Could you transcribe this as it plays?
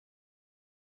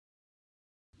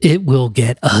it will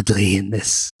get ugly in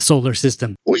this solar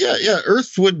system. Well, yeah.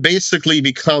 Earth would basically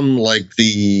become like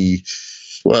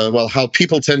how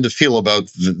people tend to feel about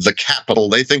the capital.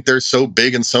 They think they're so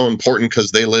big and so important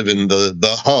because they live in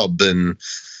the hub, and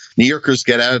New Yorkers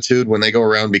get attitude when they go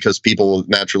around because people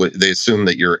naturally, they assume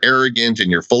that you're arrogant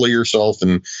and you're full of yourself.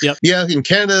 And yeah, in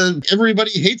Canada,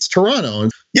 everybody hates Toronto.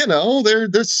 And,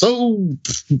 they're so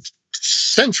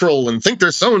central and think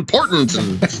they're so important.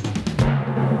 And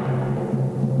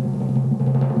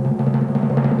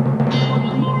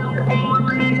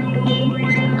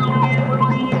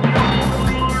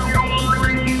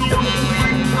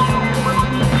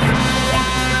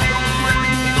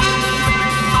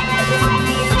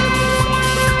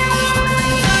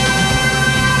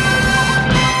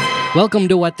Welcome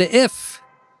to What the If.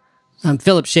 I'm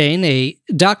Philip Shane, a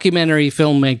documentary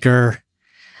filmmaker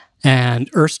and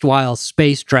erstwhile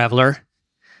space traveler,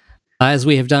 as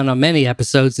we have done on many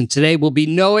episodes, and today will be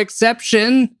no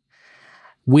exception.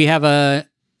 We have a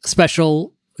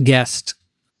special guest,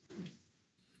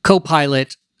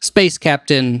 co-pilot, space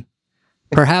captain,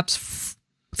 perhaps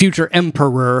future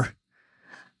emperor,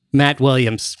 Matt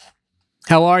Williams.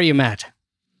 How are you, Matt?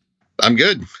 I'm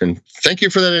good, and thank you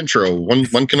for that intro. One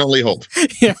can only hope.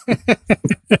 Yeah.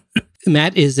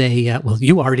 Matt is well,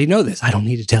 you already know this. I don't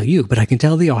need to tell you, but I can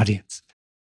tell the audience.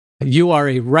 You are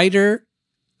a writer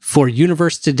for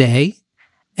Universe Today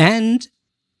and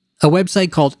a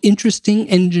website called Interesting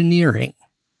Engineering.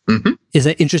 Mm-hmm. Is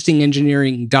that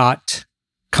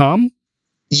interestingengineering.com?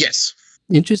 Yes.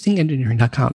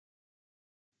 Interestingengineering.com.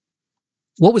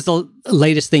 What was the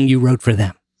latest thing you wrote for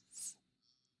them?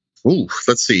 Ooh,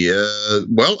 let's see.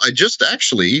 Well, I just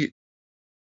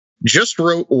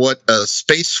wrote what a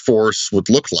space force would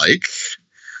look like.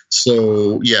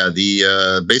 So, yeah,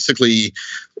 basically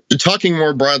talking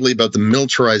more broadly about the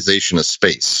militarization of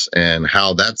space and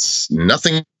how that's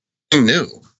nothing new.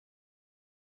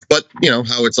 But,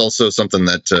 how it's also something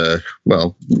that,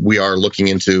 we are looking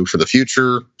into for the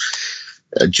future.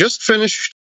 Just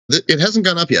finished, it hasn't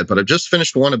gone up yet, but I've just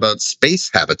finished one about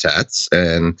space habitats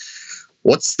and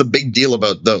what's the big deal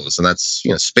about those? And that's,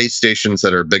 space stations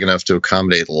that are big enough to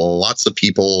accommodate lots of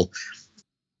people,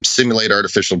 simulate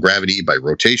artificial gravity by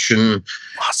rotation.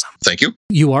 Awesome. Thank you.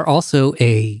 You are also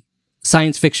a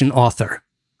science fiction author.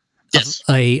 Yes.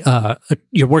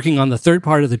 You're working on the third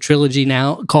part of the trilogy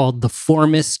now called the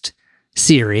Formist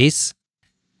series.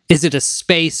 Is it a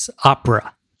space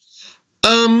opera?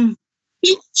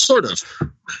 Sort of.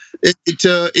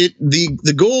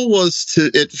 The goal was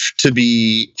to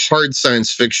be hard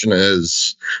science fiction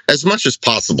as much as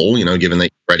possible, given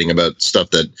that you're writing about stuff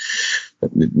that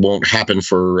won't happen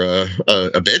for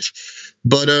a bit.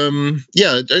 But there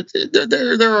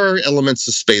are elements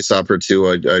of space opera too.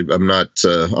 I'm not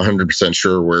 100%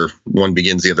 sure where one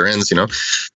begins, the other ends.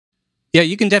 Yeah,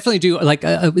 you can definitely do,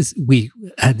 we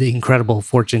had the incredible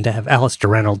fortune to have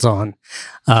Alistair Reynolds on,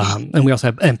 and we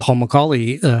also have Paul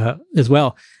Macaulay as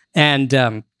well. And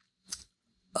I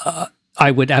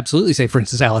would absolutely say, for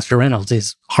instance, Alistair Reynolds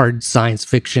is hard science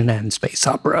fiction and space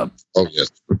opera. Oh,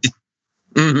 yes.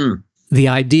 Mm-hmm. The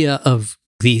idea of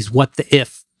these what the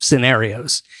if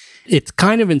scenarios, it's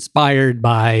kind of inspired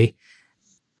by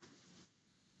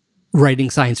writing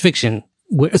science fiction,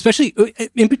 especially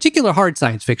in particular hard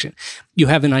science fiction. You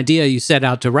have an idea, you set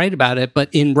out to write about it, but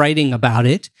in writing about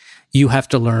it, you have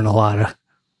to learn a lot of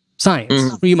science.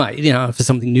 Mm-hmm. You might, if it's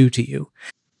something new to you,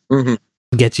 mm-hmm.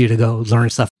 Get you to go learn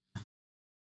stuff.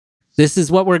 This is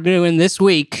what we're doing this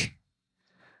week.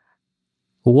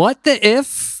 What the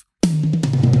if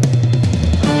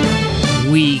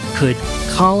we could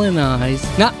colonize?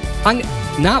 Not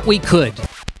we could.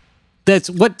 That's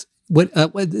what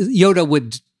Yoda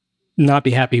would not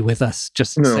be happy with us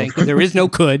just saying. There is no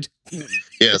could.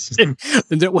 Yes.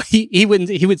 He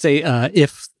would say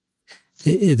if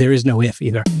there is no if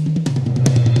either.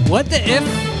 What the if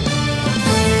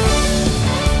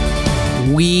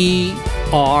we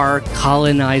are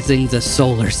colonizing the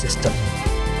solar system?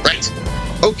 Right.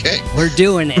 Okay. We're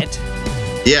doing it.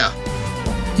 Yeah.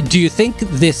 Do you think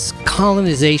this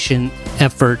colonization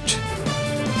effort,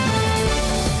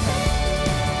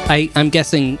 I'm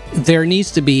guessing there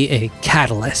needs to be a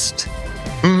catalyst.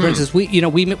 For instance,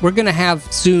 we're going to have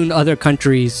soon other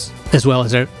countries as well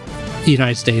as the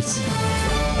United States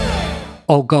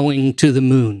all going to the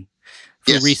moon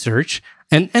for research.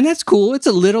 And that's cool. It's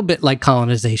a little bit like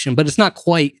colonization, but it's not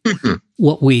quite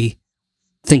what we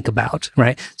think about,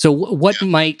 right? So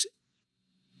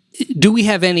do we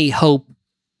have any hope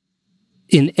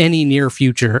in any near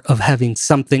future of having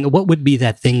something? What would be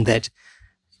that thing that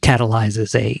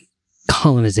catalyzes a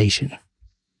colonization?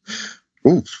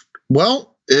 Ooh,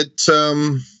 well,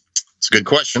 a good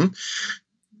question.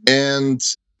 And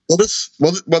this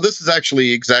is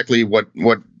actually exactly what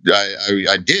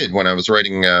I did when I was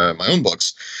writing my own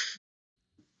books.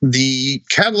 The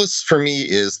catalyst for me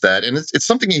is that, and it's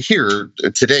something you hear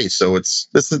today, so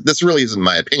this really isn't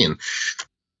my opinion.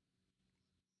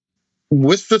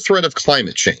 With the threat of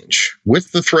climate change,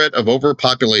 with the threat of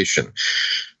overpopulation,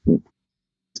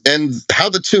 and how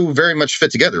the two very much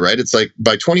fit together, right? It's like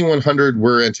by 2100,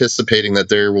 we're anticipating that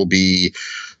there will be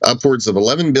upwards of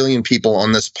 11 billion people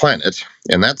on this planet,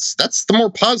 and that's the more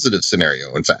positive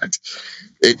scenario. In fact,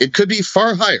 it could be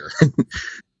far higher.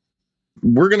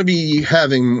 We're going to be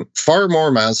having far more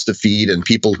mouths to feed and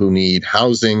people who need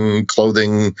housing,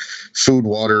 clothing, food,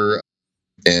 water,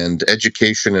 and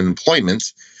education and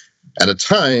employment at a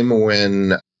time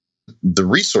when the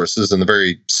resources and the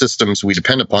very systems we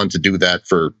depend upon to do that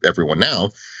for everyone now,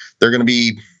 they're going to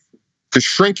be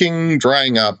shrinking,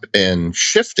 drying up, and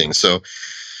shifting. So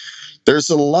there's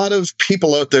a lot of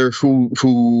people out there who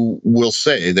will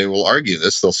say, they will argue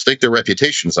this, they'll stake their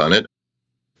reputations on it.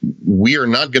 We are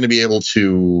not going to be able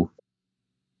to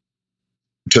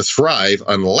thrive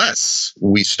unless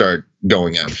we start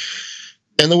going out.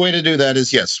 And the way to do that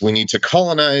is, yes, we need to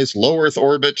colonize low Earth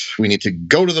orbit. We need to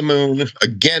go to the moon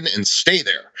again and stay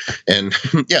there. And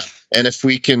yeah, and if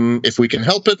we can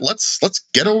help it, let's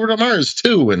get over to Mars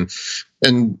too. And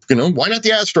why not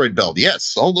the asteroid belt?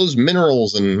 Yes, all those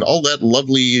minerals and all that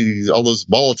lovely, all those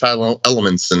volatile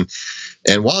elements.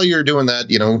 And while you're doing that,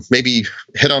 maybe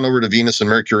head on over to Venus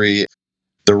and Mercury.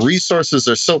 The resources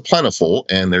are so plentiful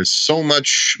and there's so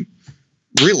much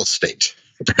real estate,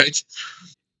 right?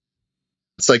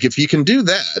 It's like, if you can do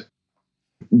that,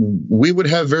 we would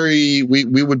have we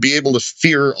would be able to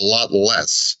fear a lot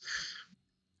less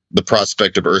the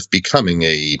prospect of Earth becoming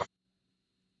a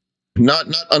not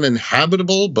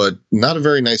uninhabitable, but not a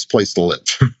very nice place to live.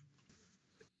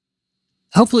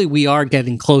 Hopefully we are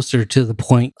getting closer to the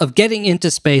point of getting into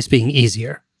space being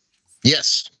easier.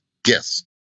 Yes.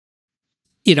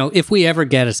 If we ever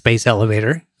get a space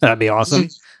elevator, that'd be awesome.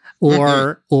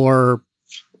 Or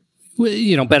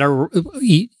better,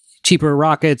 cheaper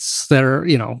rockets that are,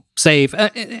 safe,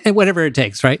 and whatever it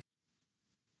takes, right?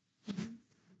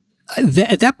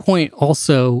 At that point,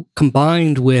 also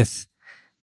combined with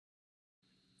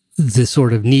the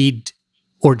sort of need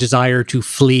or desire to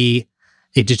flee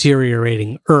a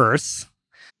deteriorating Earth,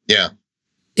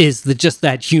 is just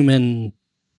that human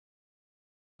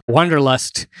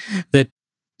wanderlust that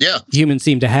humans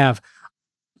seem to have.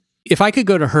 If I could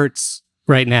go to Hertz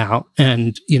right now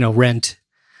and rent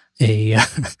a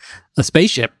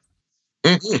spaceship,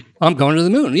 I'm going to the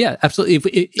moon. Yeah,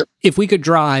 absolutely. If we could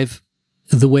drive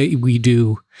the way we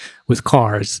do with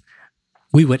cars,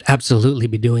 we would absolutely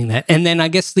be doing that. And then I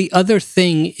guess the other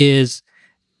thing is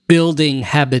building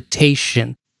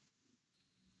habitation.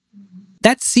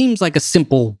 That seems like a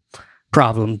simple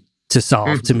problem to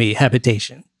solve to me,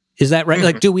 habitation. Is that right?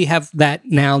 Like, do we have that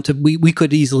now? We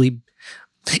could easily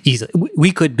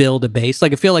we could build a base.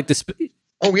 Like, I feel like this.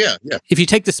 Oh yeah. If you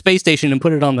take the space station and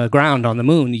put it on the ground on the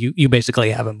moon, you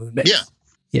basically have a moon base.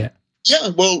 Yeah.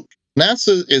 Well,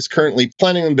 NASA is currently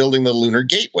planning on building the Lunar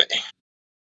Gateway,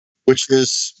 which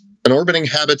is an orbiting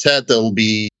habitat that'll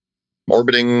be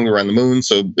orbiting around the moon.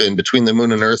 So in between the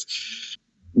moon and Earth,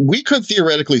 we could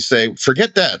theoretically say,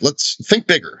 forget that. Let's think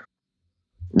bigger.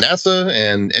 NASA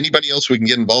and anybody else we can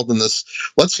get involved in this,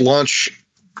 let's launch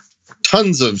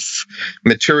tons of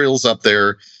materials up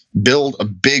there, build a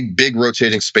big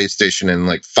rotating space station, and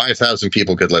like 5,000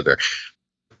 people could live there.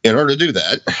 In order to do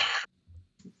that,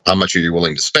 how much are you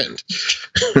willing to spend?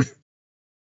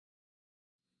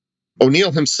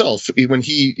 O'Neill himself, when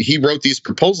he wrote these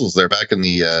proposals there back in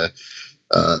the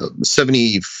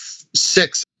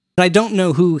 76. I don't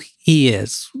know who he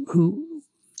is.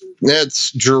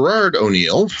 That's Gerard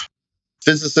O'Neill,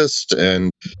 physicist and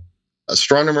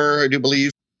astronomer, I do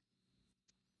believe.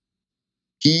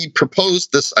 He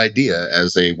proposed this idea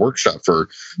as a workshop for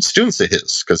students of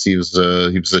his, because he was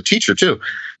a teacher too.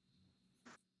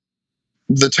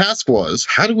 The task was,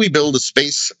 how do we build a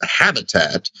space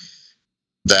habitat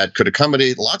that could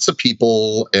accommodate lots of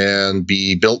people and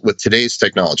be built with today's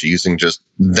technology, using just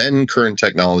then current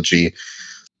technology?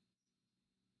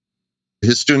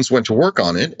 His students went to work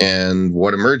on it, and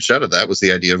what emerged out of that was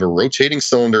the idea of a rotating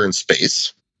cylinder in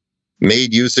space,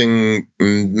 made using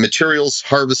materials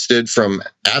harvested from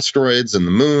asteroids and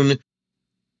the moon.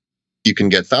 You can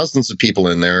get thousands of people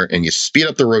in there, and you speed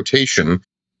up the rotation.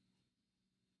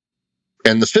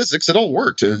 And the physics, it all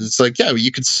worked. It's like,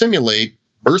 you could simulate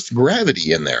Earth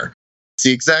gravity in there. It's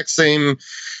the exact same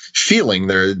feeling.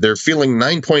 They're feeling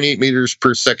 9.8 meters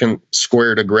per second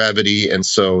squared of gravity, and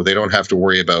so they don't have to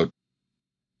worry about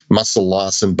muscle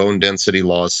loss and bone density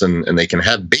loss, and they can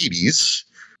have babies.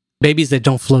 Babies that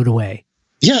don't float away.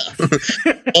 Yeah.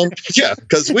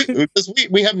 Because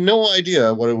we have no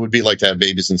idea what it would be like to have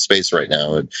babies in space right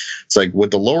now. And it's like, would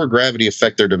the lower gravity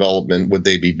affect their development? Would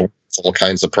they be born with all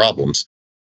kinds of problems?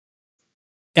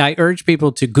 I urge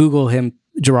people to Google him,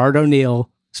 Gerard O'Neill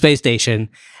Space Station,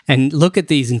 and look at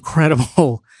these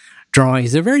incredible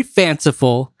drawings. They're very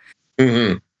fanciful,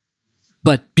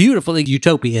 but beautifully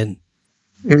utopian.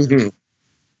 Mm-hmm.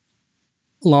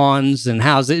 Lawns and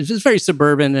houses. It's very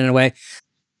suburban in a way.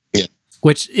 Yeah.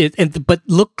 But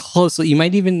look closely. You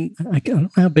might even, I don't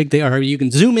know how big they are. You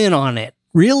can zoom in on it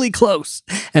really close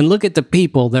and look at the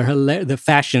people. The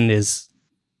fashion is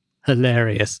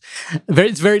hilarious.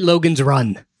 It's very Logan's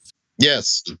Run.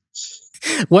 Yes.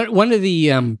 One of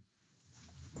the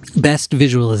best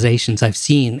visualizations I've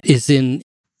seen is in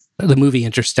the movie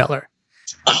Interstellar.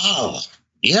 Oh,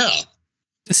 yeah.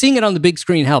 Seeing it on the big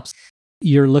screen helps.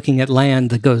 You're looking at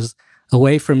land that goes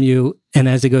away from you, and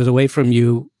as it goes away from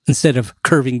you, instead of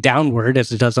curving downward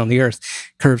as it does on the Earth,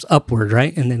 curves upward,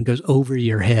 right? And then goes over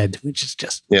your head, which is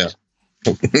just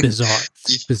bizarre.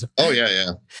 Oh,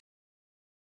 yeah.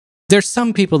 There's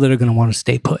some people that are going to want to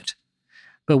stay put.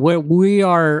 But where we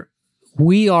are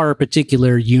a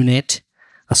particular unit,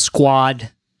 a squad,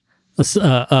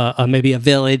 maybe a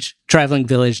village, traveling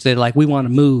village. They're like, we want to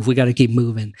move. We got to keep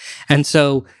moving. And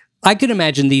so I could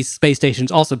imagine these space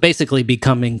stations also basically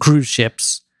becoming cruise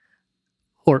ships,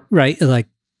 or right, like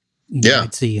you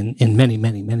might see in many,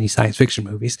 many, many science fiction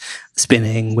movies,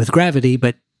 spinning with gravity,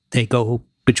 but they go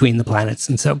between the planets.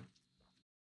 And so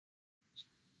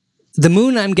the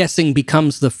moon, I'm guessing,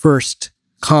 becomes the first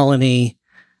colony,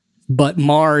 but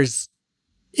Mars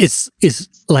is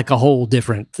like a whole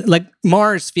different, like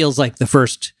Mars feels like the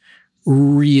first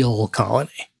real colony.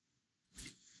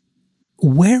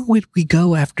 Where would we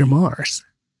go after Mars?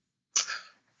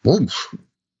 Ooh.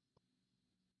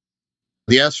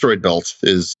 The asteroid belt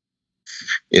is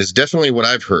definitely what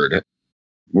I've heard.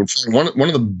 One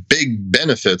of the big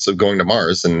benefits of going to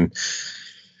Mars, and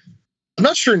I'm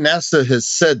not sure NASA has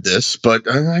said this, but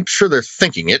I'm sure they're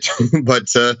thinking it.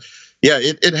 But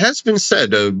it has been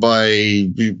said by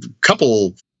a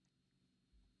couple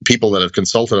people that have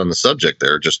consulted on the subject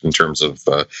there, just in terms of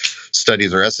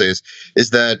studies or essays,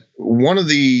 is that one of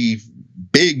the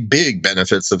big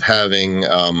benefits of having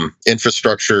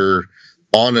infrastructure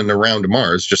on and around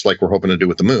Mars, just like we're hoping to do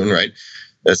with the moon, right?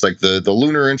 It's like the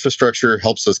lunar infrastructure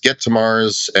helps us get to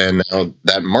Mars, and now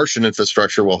that Martian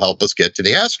infrastructure will help us get to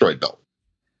the asteroid belt.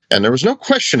 And there was no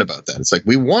question about that. It's like,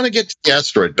 we want to get to the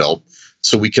asteroid belt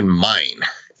so we can mine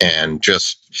and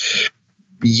just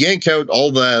yank out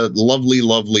all the lovely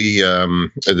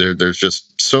there's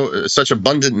just such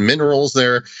abundant minerals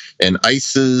there and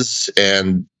ices,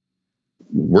 and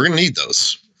we're gonna need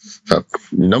those.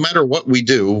 No matter what we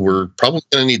do, we're probably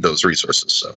gonna need those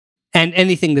resources. So, and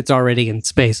anything that's already in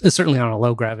space, certainly on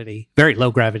a very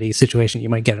low gravity situation, you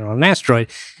might get it on an asteroid,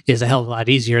 is a hell of a lot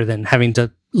easier than having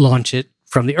to launch it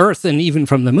from the Earth and even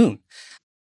from the moon.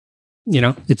 You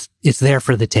know, it's there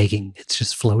for the taking. It's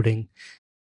just floating.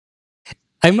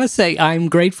 I must say, I'm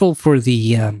grateful for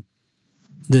the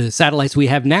satellites we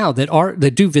have now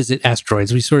that do visit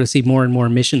asteroids. We sort of see more and more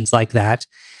missions like that.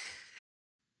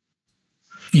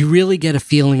 You really get a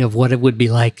feeling of what it would be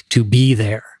like to be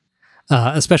there,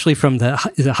 especially from the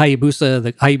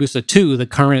Hayabusa 2, the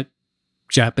current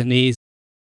Japanese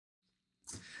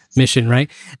mission, right?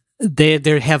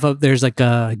 There's like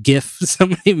a GIF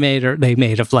somebody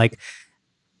made of like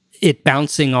it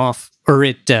bouncing off, or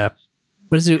it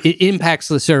impacts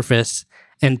the surface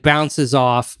and bounces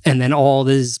off, and then all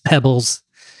these pebbles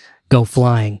go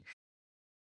flying.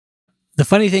 The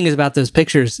funny thing is about those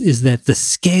pictures is that the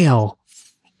scale,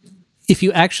 if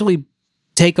you actually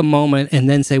take a moment and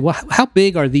then say, well, how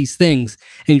big are these things?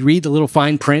 And you read the little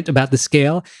fine print about the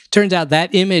scale, turns out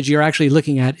that image you're actually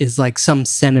looking at is like some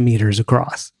centimeters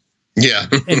across. Yeah.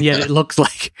 And yet it looks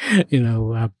like,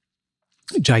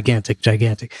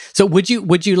 gigantic. So would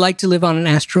you like to live on an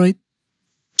asteroid?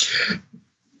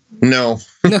 No.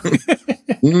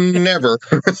 Never.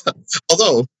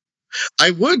 Although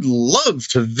I would love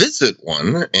to visit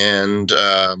one. And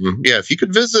if you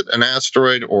could visit an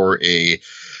asteroid or a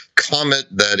comet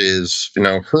that is,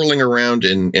 hurling around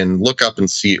and look up and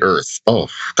see Earth. Oh,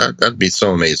 that'd be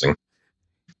so amazing.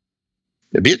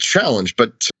 It'd be a challenge,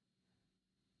 but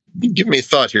give me a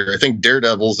thought here. I think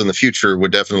daredevils in the future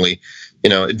would definitely,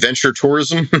 adventure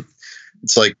tourism.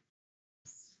 It's like,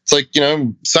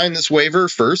 sign this waiver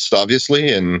first,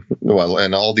 obviously, and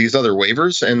all these other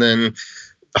waivers, and then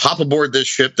hop aboard this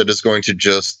ship that is going to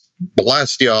just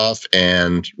blast you off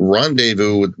and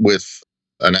rendezvous with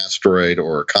an asteroid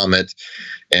or a comet,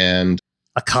 and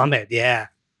A comet, yeah.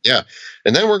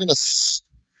 and then we're gonna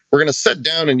set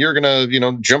down, and you're gonna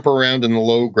jump around in the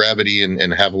low gravity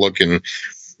and have a look, and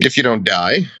if you don't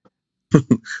die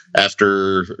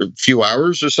after a few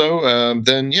hours or so,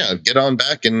 then yeah, get on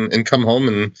back and come home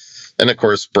and of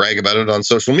course brag about it on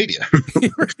social media.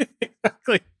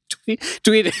 Exactly.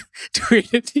 Tweet it,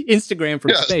 Instagram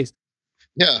from space.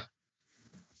 Yeah.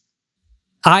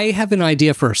 I have an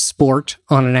idea for a sport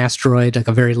on an asteroid, like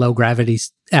a very low gravity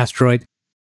asteroid.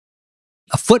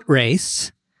 A foot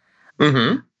race,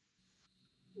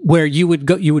 where you would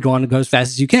want to go as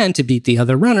fast as you can to beat the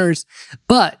other runners,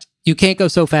 but you can't go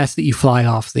so fast that you fly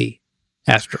off the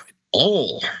asteroid.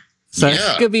 Oh, so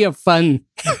it could be a fun,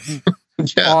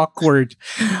 awkward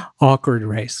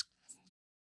race.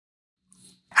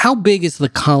 How big is the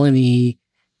colony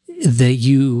that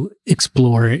you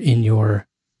explore in your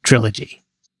trilogy?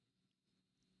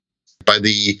 By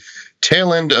the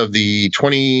tail end of the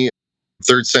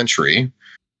 23rd century,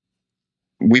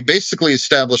 we basically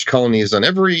established colonies on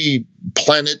every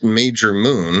planet and major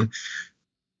moon,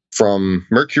 from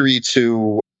Mercury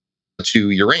to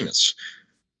Uranus.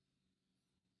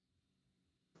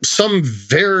 Some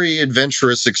very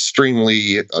adventurous,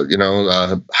 extremely,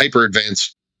 hyper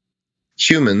advanced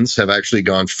humans have actually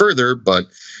gone further, but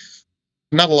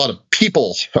not a lot of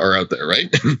people are out there,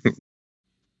 right?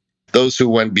 Those who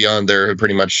went beyond there have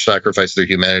pretty much sacrificed their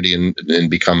humanity and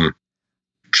become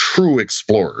true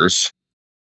explorers.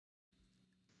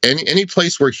 Any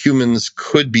place where humans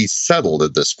could be settled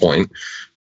at this point,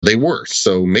 they were.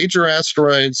 So major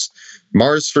asteroids,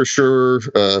 Mars for sure,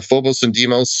 Phobos and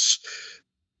Deimos,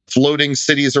 floating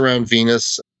cities around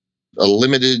Venus, a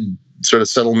limited sort of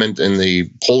settlement in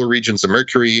the polar regions of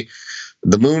Mercury,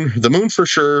 the moon for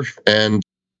sure, and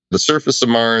the surface of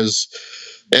Mars.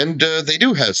 And they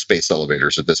do have space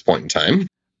elevators at this point in time.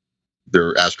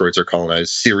 Their asteroids are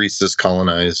colonized. Ceres is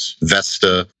colonized.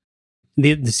 Vesta.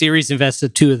 The Ceres and Vesta,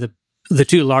 two of the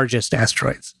two largest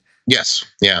asteroids. Yes.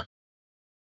 Yeah.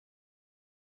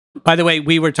 By the way,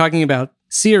 we were talking about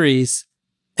Ceres,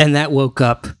 and that woke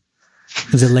up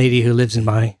the lady who lives in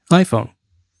my iPhone.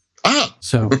 Ah.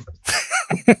 So.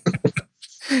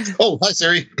 Oh, hi,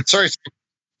 Siri. Sorry.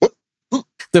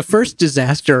 The first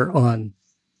disaster on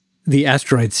the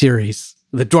asteroid Ceres,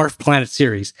 the dwarf planet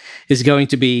Ceres, is going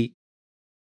to be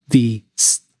the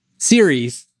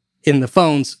Ceres in the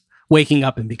phones waking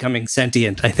up and becoming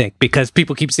sentient, I think, because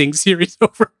people keep seeing Ceres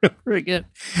over and over again.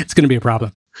 It's going to be a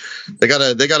problem. They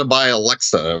gotta buy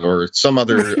Alexa or some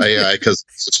other AI because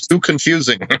it's too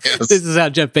confusing. Yes. This is how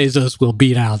Jeff Bezos will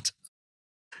beat out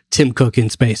Tim Cook in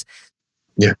space.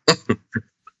 Yeah.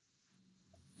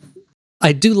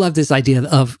 I do love this idea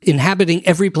of inhabiting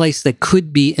every place that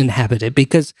could be inhabited,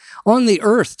 because on the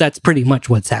Earth, that's pretty much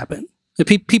what's happened. The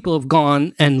people have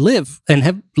gone and have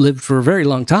lived for a very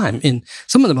long time in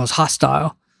some of the most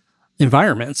hostile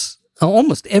environments,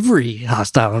 almost every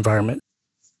hostile environment.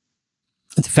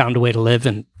 They found a way to live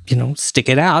and, stick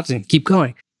it out and keep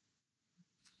going.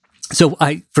 So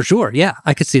I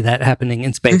could see that happening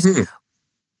in space. Mm-hmm.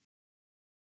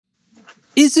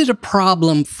 Is it a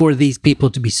problem for these people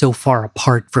to be so far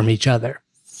apart from each other?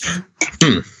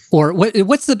 Or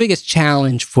what's the biggest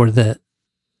challenge for the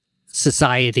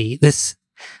society, this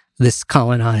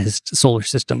colonized solar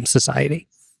system society?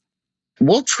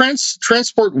 Well,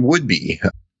 transport would be.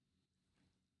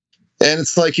 And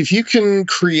it's like, if you can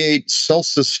create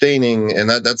self-sustaining, and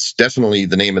that's definitely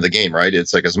the name of the game, right?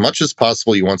 It's like, as much as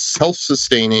possible, you want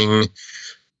self-sustaining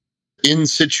in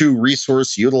situ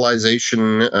resource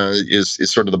utilization is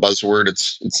sort of the buzzword.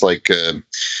 It's like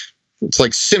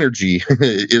synergy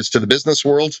is to the business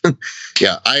world.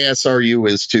 Yeah, ISRU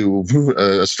is to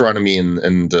astronomy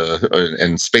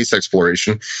and space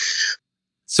exploration.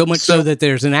 So much so that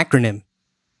there's an acronym.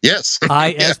 Yes.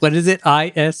 What is it?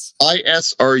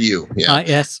 ISRU. Yeah.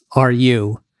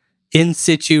 ISRU. In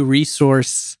situ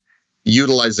resource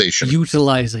utilization,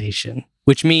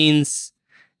 which means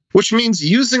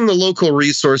using the local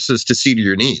resources to see to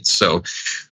your needs. So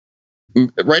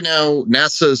right now,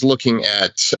 NASA is looking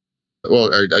at,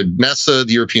 NASA,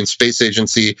 the European Space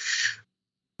Agency.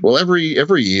 Well, every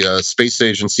space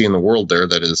agency in the world there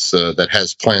that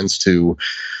has plans to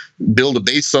build a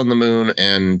base on the moon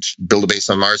and build a base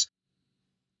on Mars.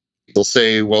 They'll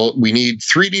say, well, we need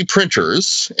 3D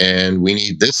printers and we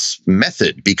need this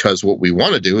method, because what we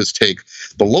want to do is take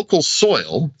the local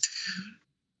soil,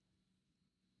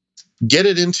 get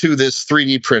it into this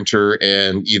 3D printer,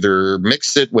 and either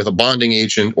mix it with a bonding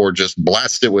agent or just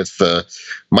blast it with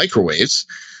microwaves,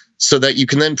 so that you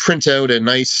can then print out a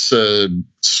nice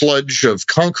sludge of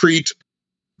concrete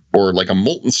or like a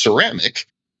molten ceramic,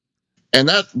 and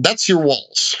that's your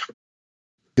walls.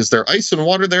 Is there ice and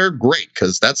water there? Great,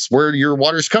 because that's where your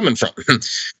water's coming from.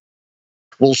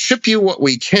 We'll ship you what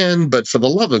we can, but for the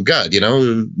love of God,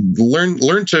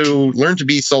 learn to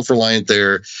be self-reliant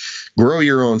there, grow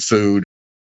your own food.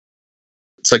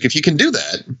 It's like if you can do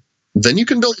that, then you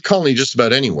can build a colony just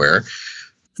about anywhere.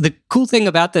 The cool thing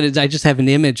about that is I just have an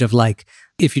image of like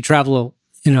if you travel,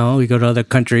 you go to other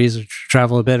countries or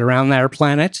travel a bit around our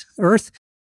planet, Earth,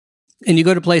 and you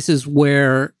go to places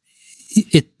where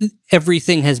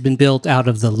everything has been built out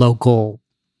of the local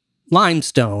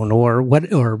limestone or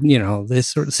this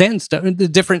sort of sandstone, the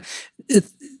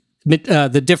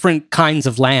different kinds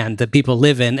of land that people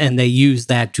live in, and they use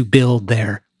that to build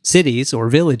their cities or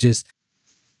villages.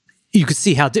 You could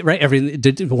see how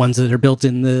the ones that are built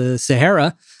in the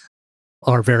Sahara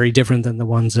are very different than the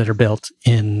ones that are built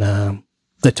in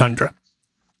the tundra.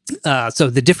 So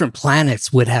the different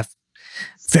planets would have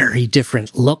very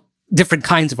different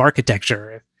kinds of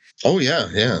architecture. Oh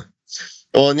yeah.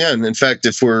 Well, and yeah, and in fact,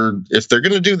 if they're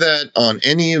going to do that on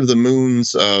any of the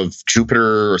moons of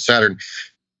Jupiter or Saturn,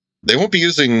 they won't be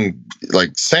using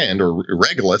like sand or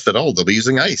regolith at all. They'll be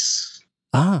using ice.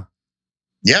 Ah.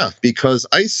 Yeah, because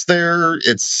ice there,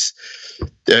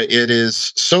 it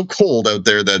is so cold out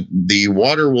there that the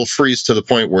water will freeze to the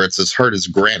point where it's as hard as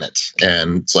granite,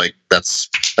 and it's like that's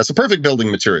a perfect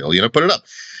building material. Put it up.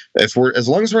 As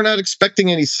long as we're not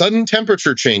expecting any sudden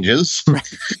temperature changes,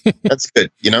 that's good.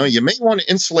 You may want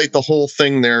to insulate the whole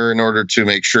thing there in order to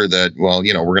make sure that, we're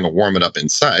going to warm it up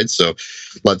inside. So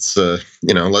let's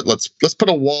put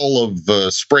a wall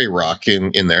of spray rock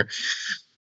in there.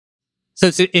 So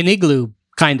it's an igloo,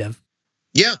 kind of.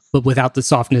 Yeah. But without the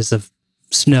softness of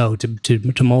snow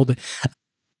to mold it.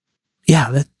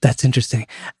 Yeah, that's interesting.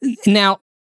 Now,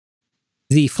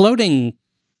 the floating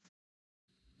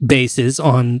bases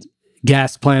on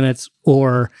gas planets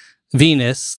or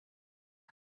Venus,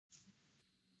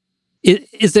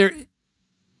 is there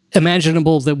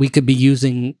imaginable that we could be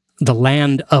using the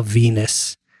land of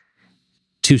Venus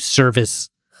to service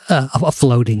a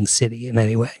floating city in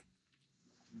any way?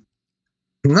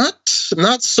 Not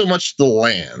so much the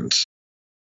land.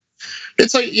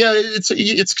 It's like, yeah,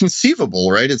 it's conceivable,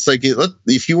 right? It's like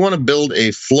if you want to build a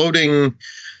floating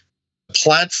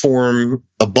platform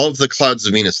above the clouds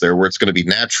of Venus there, where it's going to be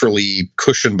naturally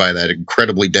cushioned by that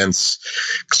incredibly dense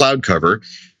cloud cover,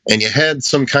 and you had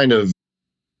some kind of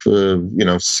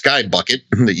sky bucket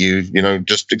that you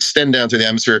just extend down through the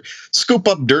atmosphere, scoop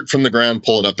up dirt from the ground,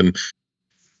 pull it up, and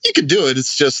you could do it.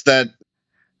 It's just that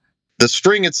the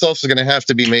string itself is going to have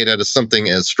to be made out of something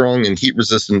as strong and heat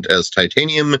resistant as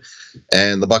titanium,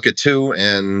 and the bucket too.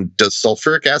 And does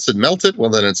sulfuric acid melt it? Well,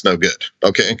 then it's no good.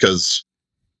 Okay, because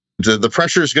the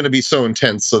pressure is going to be so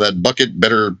intense, so that bucket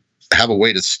better have a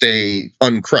way to stay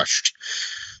uncrushed.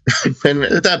 And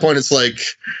at that point, it's like,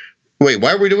 wait,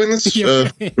 why are we doing this?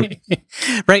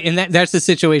 Right, and that's the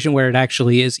situation where it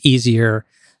actually is easier,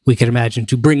 we can imagine,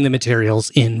 to bring the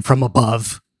materials in from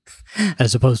above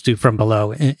as opposed to from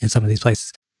below in some of these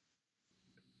places.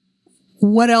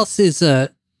 What else is a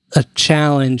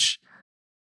challenge?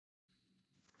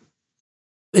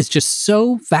 It's just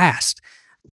so vast.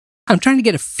 I'm trying to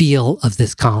get a feel of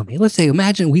this colony. Let's say,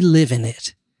 imagine we live in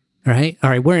it, right? All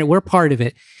right, we're part of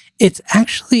it. It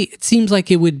seems like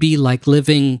it would be like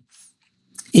living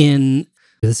in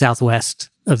the southwest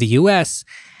of the U.S.,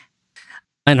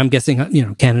 and I'm guessing,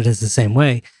 Canada's the same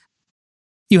way.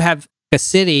 You have a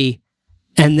city,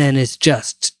 and then it's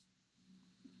just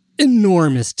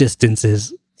enormous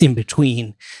distances in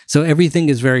between. So everything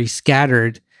is very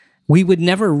scattered. We would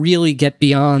never really get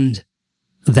beyond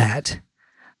that.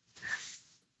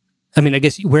 I mean, I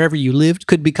guess wherever you lived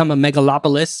could become a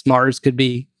megalopolis. Mars could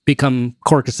become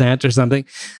Coruscant or something.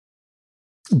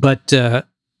 But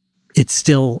it's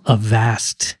still a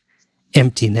vast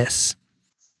emptiness.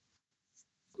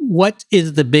 What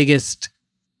is the biggest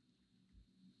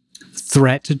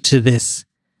threat to this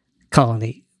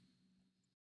colony?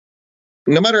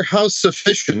 No matter how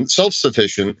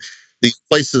self-sufficient these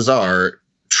places are,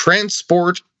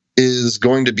 transport is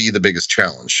going to be the biggest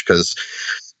challenge, because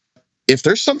if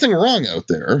there's something wrong out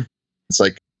there, it's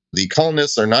like the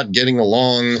colonists are not getting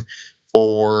along,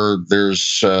 or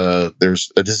there's a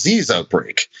disease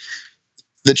outbreak.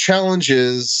 The challenge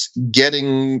is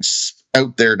getting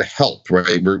out there to help,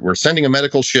 right? We're sending a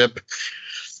medical ship.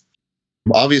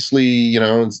 Obviously,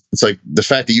 it's like the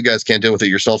fact that you guys can't deal with it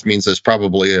yourself means there's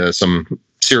probably some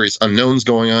serious unknowns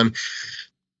going on.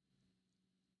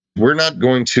 We're not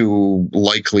going to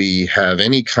likely have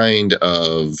any kind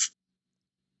of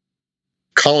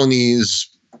colonies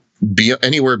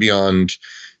anywhere beyond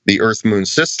the Earth-Moon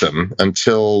system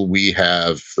until we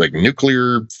have like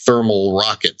nuclear thermal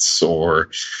rockets or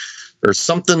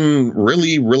something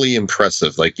really, really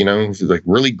impressive, like, like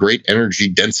really great energy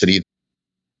density.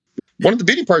 One of the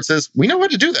beauty parts is we know how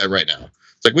to do that right now.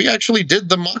 It's like we actually did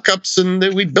the mock-ups and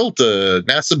then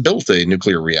NASA built a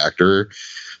nuclear reactor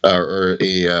or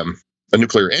a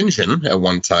nuclear engine at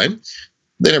one time.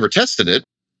 They never tested it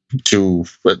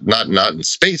but not in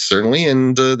space, certainly,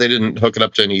 and they didn't hook it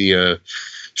up to any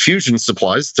fusion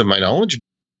supplies, to my knowledge.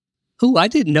 Oh, I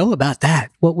didn't know about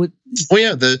that. What would? Oh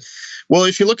yeah,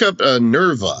 if you look up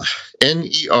NERVA,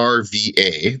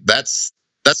 NERVA, that's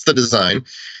the design,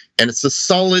 and it's a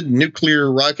solid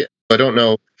nuclear rocket. I don't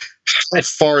know how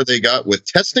far they got with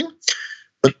testing,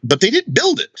 but they did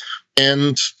build it,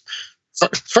 and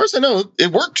as far as I know,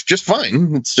 it worked just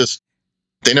fine. It's just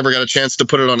they never got a chance to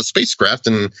put it on a spacecraft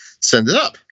and send it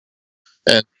up.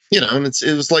 And, and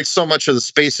it was like so much of the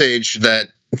space age that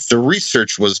the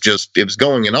research was it was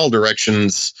going in all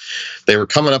directions. They were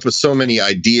coming up with so many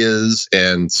ideas,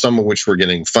 and some of which were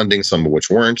getting funding, some of which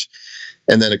weren't.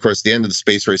 And then, of course, the end of the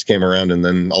space race came around, and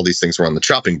then all these things were on the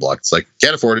chopping block. It's like,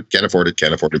 can't afford it.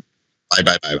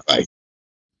 Bye.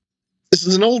 This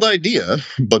is an old idea,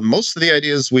 but most of the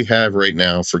ideas we have right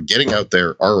now for getting out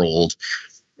there are old.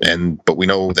 But we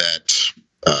know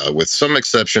that, with some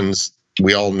exceptions,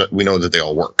 we know that they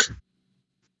all work.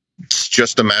 It's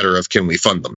just a matter of, can we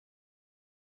fund them?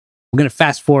 I'm going to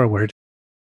fast forward.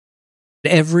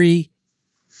 Every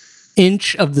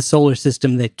inch of the solar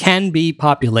system that can be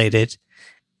populated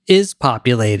is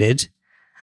populated.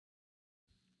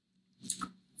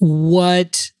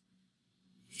 What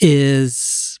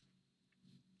is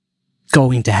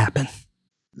going to happen?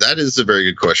 That is a very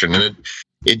good question, and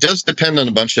it does depend on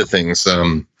a bunch of things.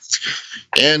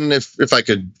 And if I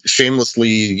could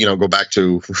shamelessly, go back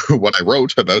to what I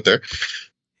wrote about there,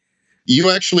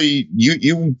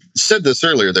 you said this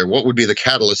earlier there. What would be the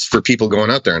catalyst for people going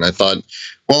out there? And I thought,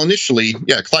 well, initially,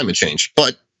 climate change.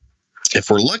 But if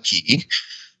we're lucky,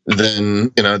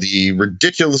 then the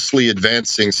ridiculously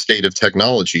advancing state of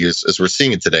technology as we're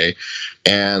seeing it today,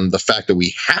 and the fact that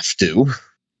we have to.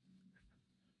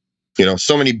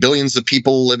 So many billions of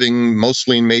people living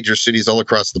mostly in major cities all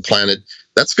across the planet,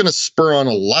 that's going to spur on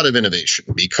a lot of innovation,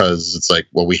 because it's like,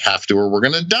 well, we have to or we're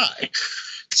going to die.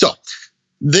 So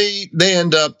they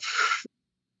end up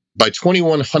by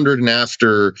 2100 and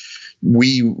after,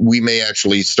 we may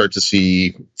actually start to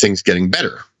see things getting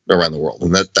better around the world.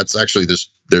 And that's actually,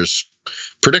 there's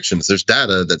predictions, there's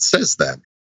data that says that.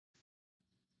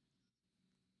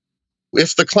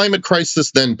 If the climate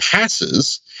crisis then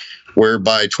passes, where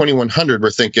by 2100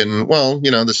 we're thinking, well,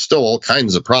 there's still all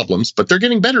kinds of problems, but they're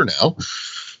getting better now.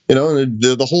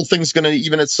 The whole thing's going to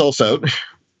even itself out.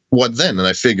 What then? And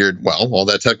I figured, well, all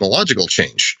that technological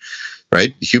change,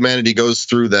 right? Humanity goes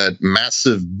through that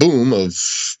massive boom of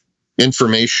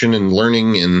information and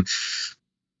learning and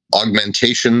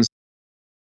augmentations.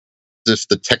 If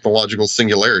the technological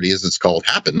singularity, as it's called,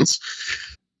 happens,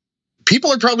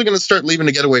 people are probably going to start leaving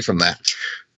to get away from that.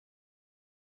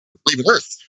 Leaving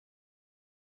Earth.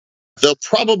 They'll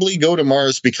probably go to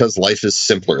Mars because life is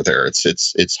simpler there.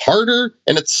 It's harder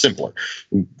and it's simpler.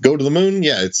 Go to the moon,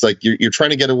 it's like you're trying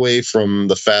to get away from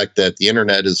the fact that the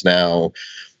internet is now,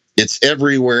 it's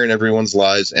everywhere in everyone's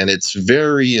lives, and it's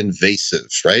very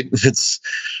invasive, right?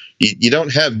 You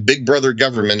don't have big brother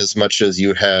government as much as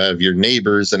you have your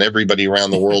neighbors and everybody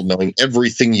around the world knowing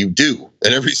everything you do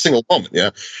at every single moment. Yeah.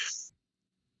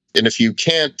 And if you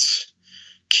can't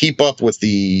keep up with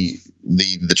the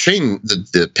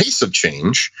pace of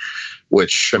change,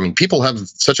 which, people have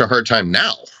such a hard time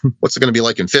now. What's it going to be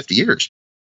like in 50 years?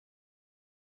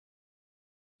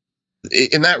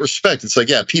 In that respect, it's like,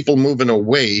 people moving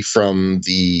away from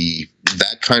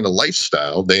that kind of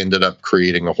lifestyle, they ended up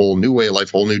creating a whole new way of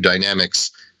life, whole new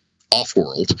dynamics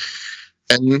off-world.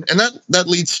 And that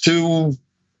leads to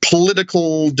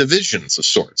political divisions of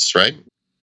sorts, right?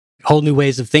 Whole new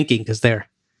ways of thinking, because they're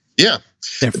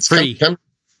free. Kind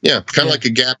of like a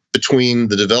gap between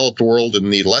the developed world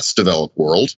and the less developed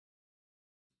world.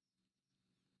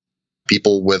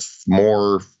 People with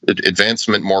more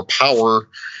advancement, more power,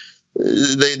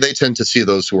 they tend to see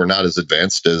those who are not as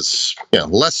advanced as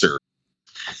lesser.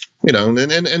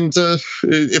 And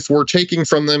if we're taking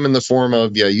from them in the form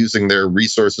of using their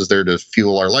resources there to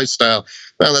fuel our lifestyle,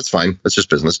 well, that's fine. That's just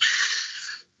business.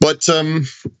 But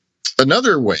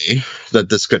another way that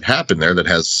this could happen there that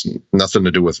has nothing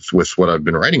to do with what I've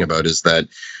been writing about is that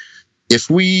if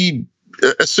we,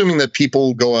 assuming that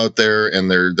people go out there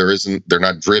and they're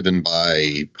not driven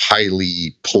by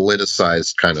highly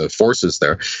politicized kind of forces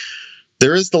there,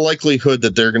 there is the likelihood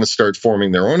that they're going to start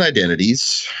forming their own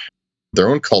identities, their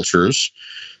own cultures.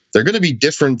 They're going to be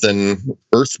different than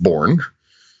Earthborn,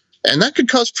 and that could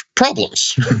cause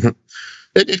problems.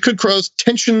 It could cause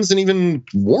tensions and even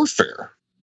warfare.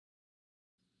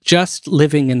 Just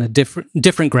living in a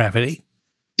different gravity.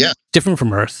 Yeah. Different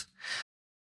from Earth.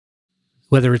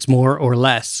 Whether it's more or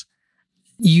less,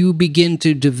 you begin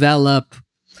to develop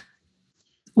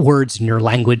words in your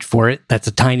language for it. That's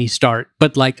a tiny start,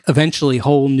 but like eventually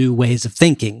whole new ways of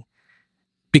thinking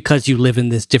because you live in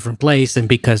this different place and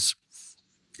because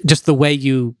just the way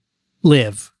you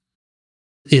live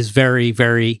is very,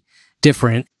 very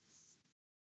different.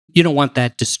 You don't want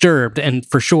that disturbed. And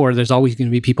for sure, there's always going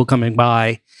to be people coming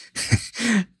by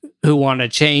who want to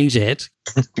change it.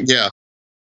 Yeah.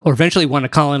 Or eventually want to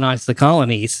colonize the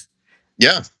colonies.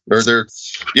 Yeah. Or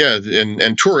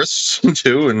and tourists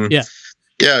too. And yeah.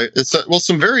 It's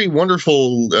some very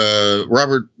wonderful.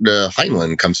 Robert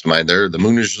Heinlein comes to mind there. The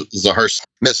Moon is Zahar's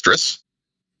mistress.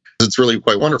 It's really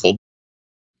quite wonderful.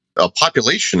 A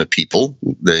population of people,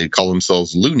 they call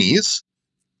themselves loonies.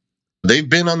 They've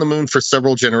been on the moon for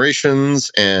several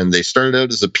generations, and they started out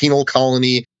as a penal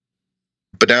colony,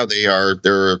 but now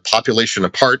they're a population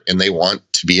apart, and they want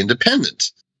to be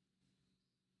independent.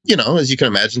 You know, as you can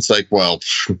imagine, it's like, well,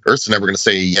 Earth's never going to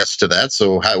say yes to that.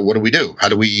 So what do we do? How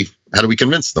do we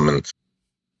convince them? And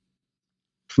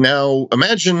now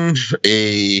imagine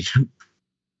a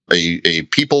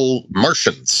people,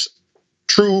 Martians,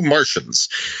 true Martians.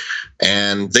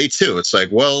 And they too, it's like,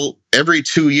 well, every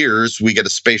 2 years we get a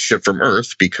spaceship from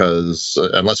Earth because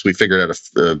unless we figured out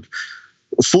a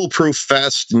foolproof,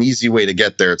 fast, and easy way to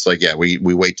get there, it's like, yeah, we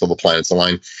wait till the planets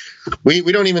align.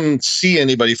 We don't even see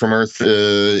anybody from Earth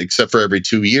except for every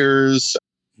 2 years.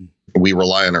 We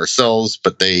rely on ourselves,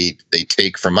 but they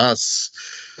take from us.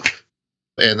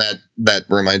 And that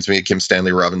reminds me of Kim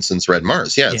Stanley Robinson's Red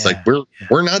Mars. Yeah, it's like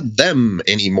we're not them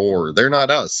anymore. They're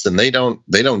not us, and they don't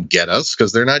get us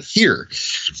because they're not here.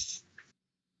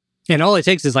 And all it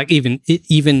takes is like even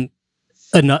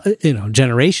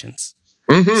generations.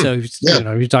 Mm-hmm. So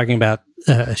you're talking about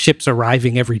ships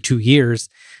arriving every 2 years.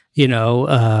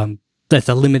 That's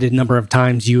a limited number of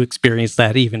times you experience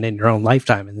that even in your own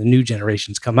lifetime, and the new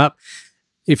generations come up.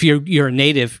 If you're a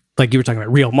native, like you were talking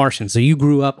about, real Martian, so you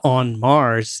grew up on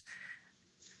Mars,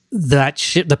 that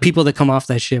ship, the people that come off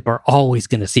that ship are always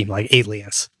going to seem like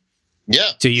aliens.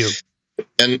 Yeah. To you.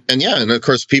 And of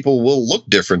course people will look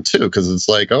different too, because it's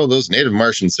like, oh, those native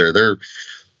Martians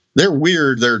they're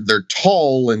weird, they're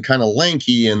tall and kind of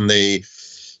lanky, and they,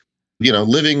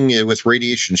 living with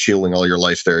radiation shielding all your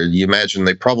life there, you imagine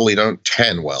they probably don't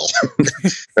tan well.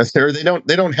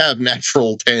 they don't have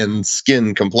natural tan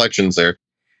skin complexions there.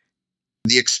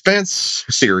 The Expanse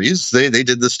series, they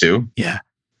did this too. Yeah.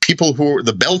 People who are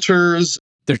the Belters,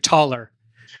 they're taller.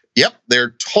 Yep,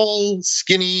 they're tall,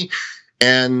 skinny,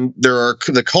 and there are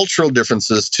the cultural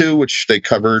differences too, which they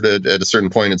covered at a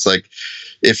certain point. It's like,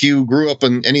 if you grew up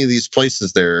in any of these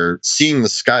places there, seeing the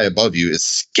sky above you is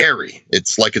scary.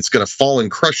 It's like it's going to fall and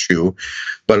crush you,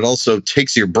 but it also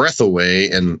takes your breath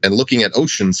away, and looking at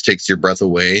oceans takes your breath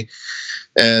away.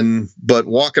 But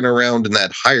walking around in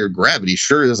that higher gravity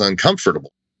sure is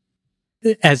uncomfortable.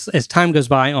 As time goes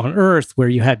by on Earth, where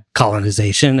you had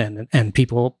colonization and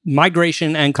people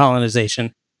migration and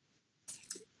colonization,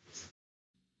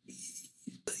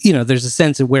 there's a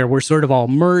sense of where we're sort of all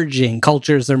merging,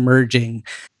 cultures are merging,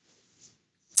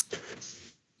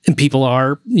 and people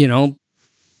are,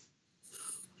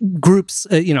 groups,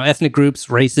 ethnic groups,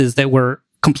 races that were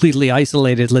completely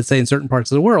isolated, let's say in certain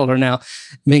parts of the world, are now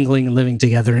mingling and living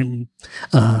together and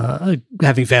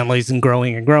having families and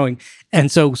growing.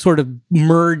 And so sort of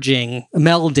melding,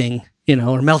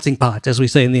 or melting pot, as we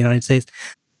say in the United States.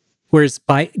 Whereas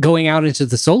by going out into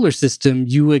the solar system,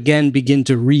 you again begin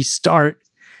to restart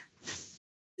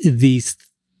these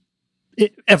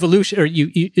evolution, or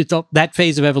it's that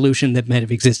phase of evolution that might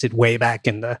have existed way back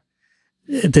in the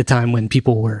time when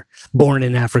people were born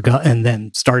in Africa and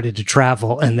then started to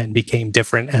travel and then became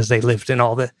different as they lived in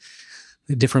all the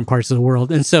different parts of the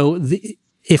world. And so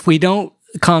if we don't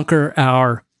conquer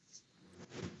our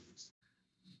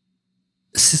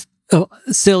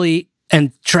silly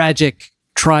and tragic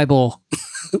tribal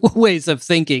ways of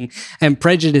thinking and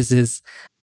prejudices,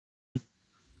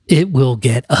 it will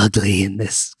get ugly in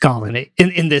this colony,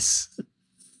 in this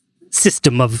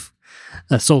system of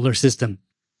a solar system.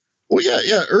 Well,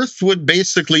 yeah. Earth would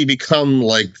basically become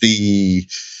like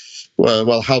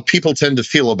how people tend to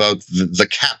feel about the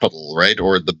capital, right?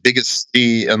 Or the biggest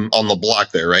city on the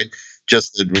block there, right?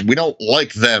 Just, we don't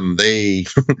like them. They,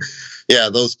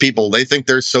 those people, they think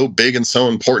they're so big and so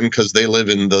important because they live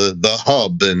in the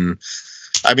hub, and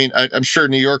I mean, I'm sure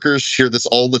New Yorkers hear this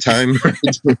all the time.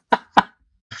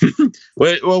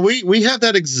 Well, we have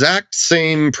that exact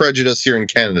same prejudice here in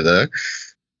Canada.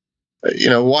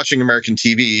 Watching American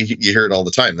TV, you hear it all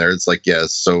the time there. It's like, yeah,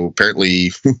 so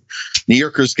apparently New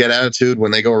Yorkers get attitude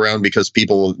when they go around because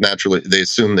people naturally, they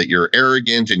assume that you're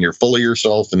arrogant and you're full of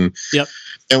yourself and Yep.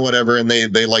 and whatever. And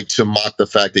they like to mock the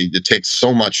fact that it takes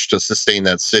so much to sustain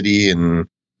that city. And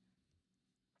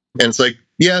it's like,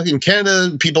 yeah, in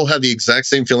Canada, people have the exact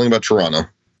same feeling about Toronto.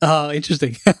 Oh,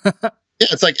 interesting. Yeah,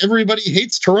 it's like everybody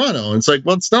hates Toronto. And it's like,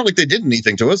 well, it's not like they did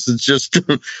anything to us. It's just,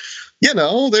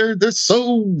 they're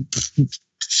so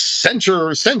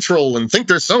central and think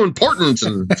they're so important.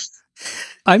 And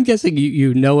I'm guessing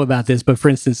you know about this, but for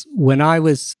instance, when I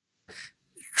was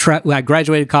I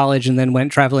graduated college and then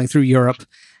went traveling through Europe,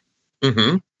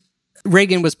 mm-hmm.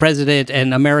 Reagan was president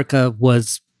and America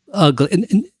was ugly.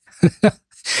 And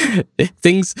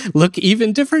things look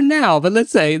even different now, but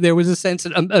let's say there was a sense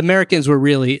that Americans were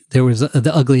really,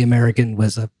 the ugly American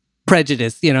was a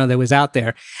prejudice, that was out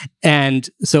there. And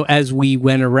so as we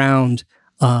went around,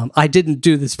 I didn't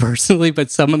do this personally,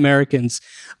 but some Americans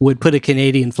would put a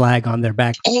Canadian flag on their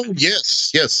back. Oh,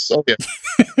 yes. Oh, yeah.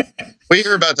 We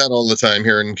hear about that all the time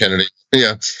here in Canada.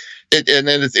 Yeah. It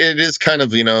is kind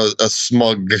of, a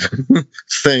smug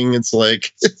thing. It's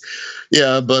like,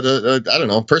 yeah, but I don't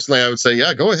know. Personally, I would say,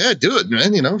 yeah, go ahead, do it,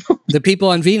 man. The people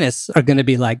on Venus are going to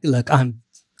be like, look, I'm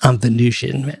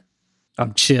Venusian, man.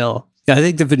 I'm chill. I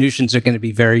think the Venusians are going to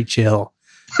be very chill.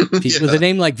 People with a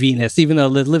name like Venus, even though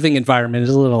the living environment is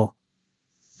a little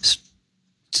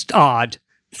just odd.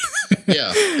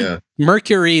 Yeah.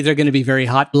 Mercury, they're going to be very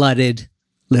hot-blooded,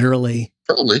 literally.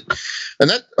 Probably. And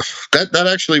that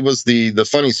actually was the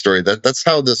funny story. That's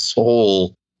how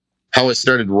how I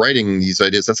started writing these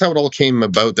ideas. That's how it all came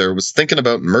about there. I was thinking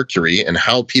about Mercury and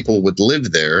how people would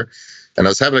live there. And I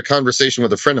was having a conversation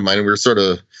with a friend of mine, and we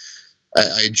were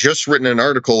I had just written an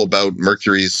article about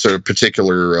Mercury's sort of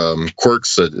particular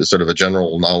quirks, sort of a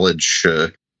general knowledge.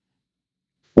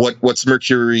 What's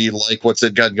Mercury like? What's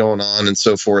it got going on, and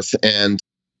so forth. And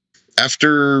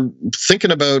after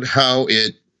thinking about how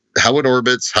it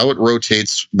orbits, how it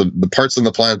rotates, the parts on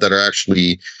the planet that are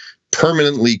actually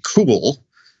permanently cool,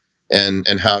 and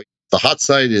how the hot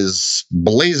side is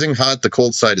blazing hot, the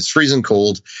cold side is freezing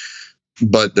cold.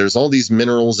 But there's all these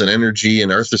minerals and energy,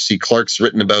 and Arthur C. Clarke's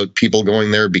written about people going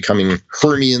there, becoming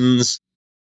Hermians.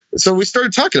 So we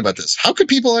started talking about this. How could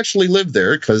people actually live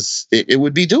there? Because it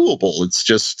would be doable. It's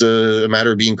just a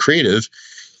matter of being creative.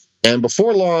 And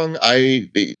before long,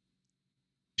 he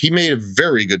made a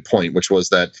very good point, which was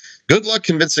that good luck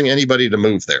convincing anybody to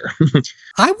move there.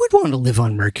 I would want to live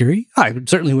on Mercury. I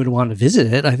certainly would want to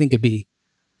visit it. I think it'd be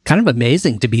kind of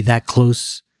amazing to be that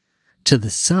close to the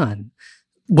sun.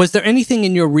 Was there anything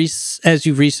in as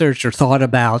you've researched or thought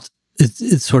about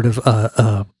it's sort of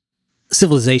a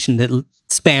civilization that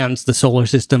spans the solar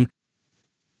system?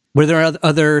 Were there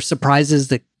other surprises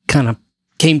that kind of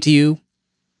came to you?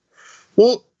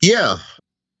 Well, yeah.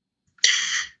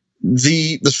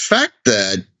 The fact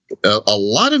that a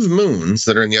lot of moons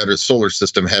that are in the outer solar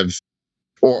system have,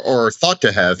 or are thought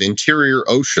to have, interior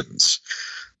oceans.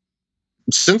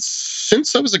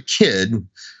 Since I was a kid,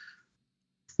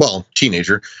 well,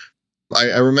 teenager,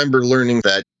 I remember learning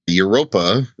that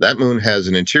Europa, that moon has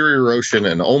an interior ocean,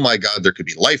 and oh my God, there could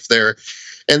be life there.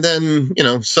 And then,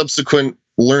 subsequent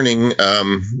learning,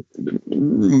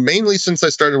 mainly since I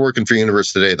started working for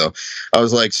Universe Today, though, I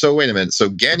was like, so wait a minute. So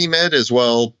Ganymede as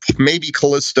well, maybe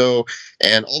Callisto,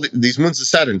 and all these moons of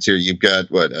Saturn's here. You've got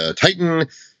Titan,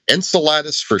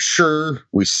 Enceladus for sure.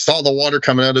 We saw the water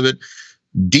coming out of it.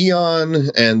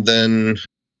 Dion, and then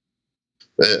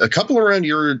a couple around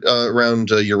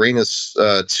Uranus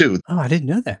too. Oh, I didn't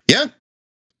know that. Yeah.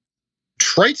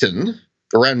 Triton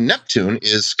around Neptune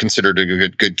is considered a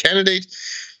good candidate.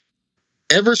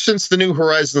 Ever since the New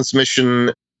Horizons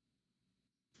mission,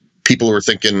 people were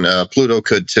thinking Pluto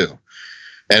could too.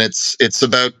 And it's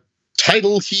about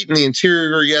tidal heat in the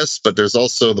interior, yes, but there's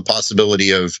also the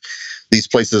possibility of these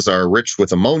places are rich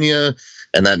with ammonia,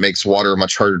 and that makes water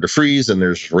much harder to freeze, and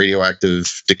there's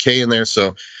radioactive decay in there.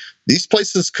 So these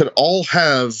places could all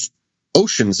have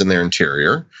oceans in their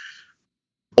interior.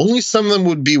 Only some of them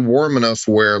would be warm enough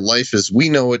where life as we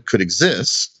know it could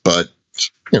exist, but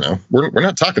we're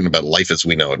not talking about life as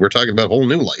we know it. We're talking about whole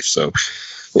new life. So,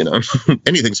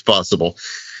 anything's possible.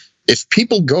 If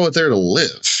people go out there to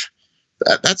live,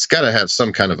 that's got to have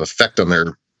some kind of effect on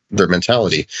their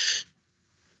mentality.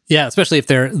 Yeah, especially if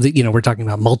they're, we're talking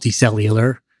about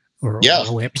multicellular or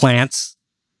plants,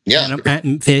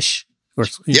 and fish, or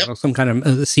some kind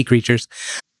of sea creatures.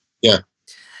 Yeah.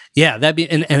 Yeah, that'd be,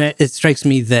 and it strikes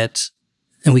me that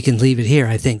and we can leave it here,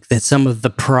 I think, that some of the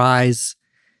prize,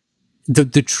 the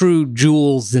true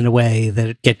jewels in a way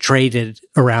that get traded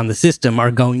around the system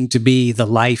are going to be the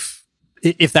life,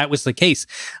 if that was the case,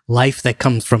 life that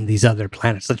comes from these other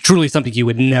planets. That's truly something you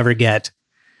would never get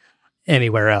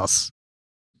anywhere else.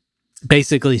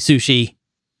 Basically, sushi.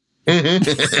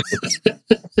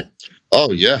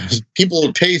 Oh, yeah. People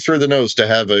would pay through the nose to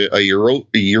have a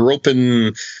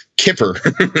European kipper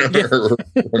or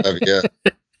whatever, yeah.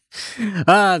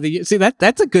 See,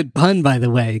 that's a good pun, by the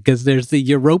way, because there's the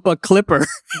Europa Clipper.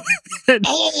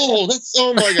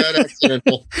 Oh my God,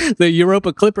 accidental. The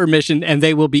Europa Clipper mission, and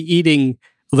they will be eating,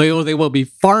 they will be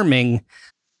farming.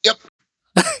 Yep.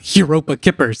 Europa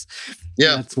Kippers.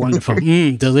 Yeah. That's wonderful.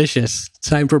 Delicious.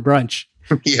 Time for brunch.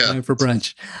 Yeah. Time for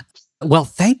brunch. Well,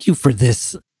 thank you for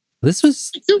this. This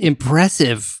was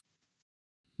impressive.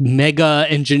 Mega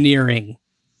engineering.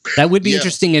 That would be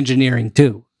interesting engineering,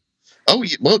 too. Oh,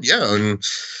 well, yeah. And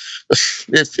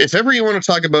if ever you want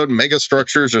to talk about mega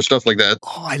structures or stuff like that.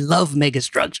 Oh, I love mega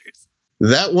structures.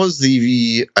 That was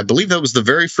I believe that was the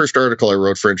very first article I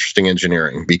wrote for Interesting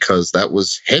Engineering, because that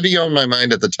was heavy on my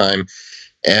mind at the time.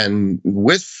 And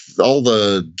with all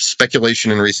the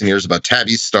speculation in recent years about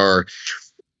Tabby Star,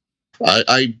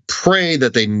 I pray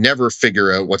that they never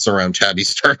figure out what's around Tabby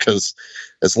Star, because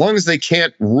as long as they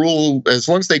can't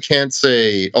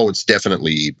say, oh, it's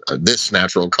definitely this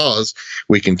natural cause,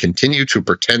 we can continue to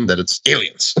pretend that it's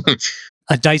aliens.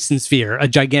 A Dyson sphere, a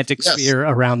gigantic sphere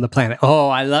around the planet. Oh,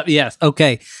 I love, yes.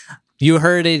 Okay. You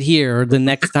heard it here. The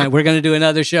next time we're going to do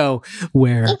another show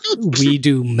where we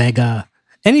do mega,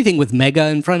 anything with mega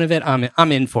in front of it,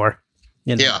 I'm in for.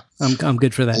 You know, yeah. I'm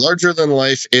good for that. Larger than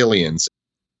life aliens.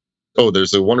 Oh,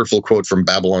 there's a wonderful quote from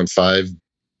Babylon 5.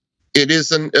 It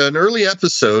is an early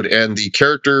episode, and the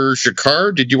character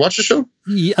Shakar, did you watch the show?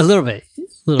 Yeah, a little bit.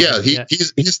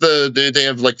 He's they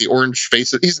have like the orange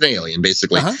face. He's an alien,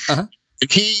 basically.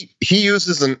 He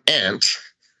uses an ant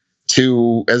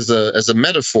as a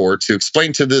metaphor to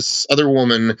explain to this other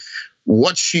woman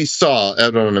what she saw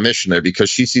out on a mission there, because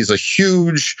she sees a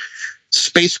huge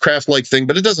spacecraft-like thing,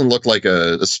 but it doesn't look like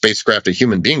a spacecraft a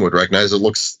human being would recognize. It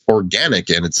looks organic,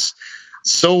 and it's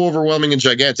so overwhelming and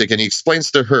gigantic. And he explains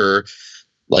to her,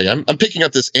 like, I'm picking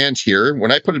up this ant here.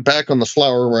 When I put it back on the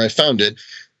flower where I found it,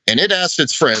 and it asked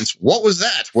its friends, what was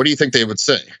that? What do you think they would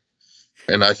say?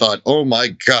 And I thought, oh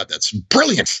my God, that's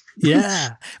brilliant.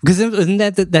 Yeah, because isn't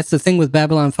that's the thing with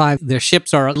Babylon 5? Their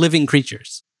ships are living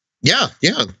creatures. Yeah.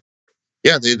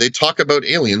 They talk about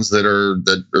aliens that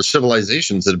are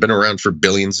civilizations that have been around for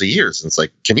billions of years. And it's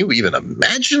like, can you even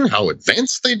imagine how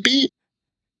advanced they'd be?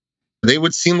 They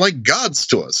would seem like gods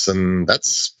to us, and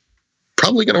that's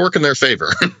probably going to work in their favor.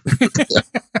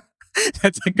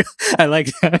 I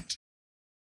like that.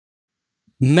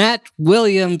 Matt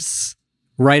Williams,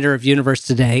 writer of Universe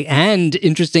Today and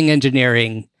Interesting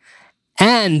Engineering,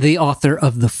 and the author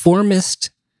of the Formist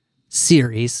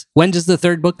series. When does the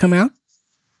third book come out?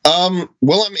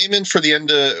 Well, I'm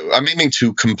aiming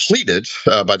to complete it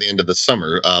by the end of the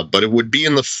summer, but it would be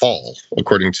in the fall,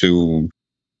 according to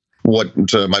what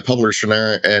my publisher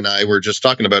and I were just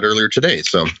talking about earlier today.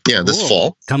 So, yeah, this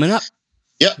fall. Coming up.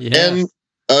 Yeah, and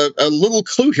a little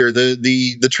clue here,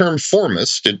 the term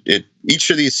formist, each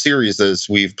of these series as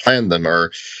we've planned them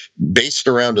are based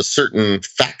around a certain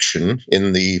faction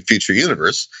in the future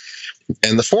universe.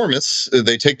 And the formists,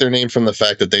 they take their name from the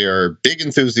fact that they are big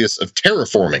enthusiasts of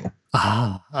terraforming.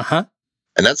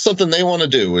 And that's something they want to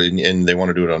do. And they want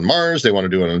to do it on Mars, they want to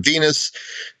do it on Venus,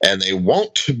 and they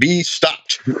won't be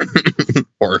stopped.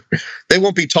 Or they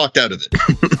won't be talked out of it.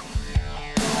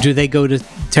 Do they go to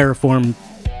terraform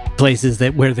places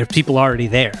where there are people already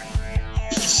there?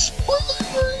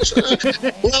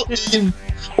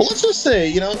 Well, let's just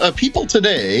say, people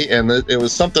today, and it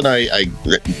was something I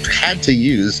had to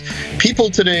use. People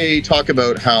today talk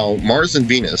about how Mars and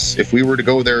Venus, if we were to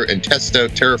go there and test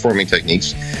out terraforming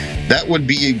techniques, that would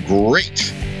be a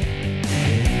great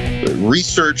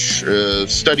research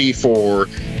study for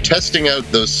testing out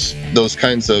those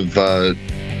kinds of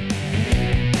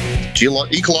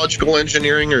ecological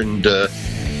engineering and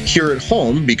here at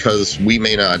home, because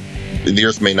the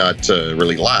Earth may not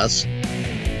really last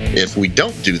if we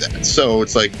don't do that. So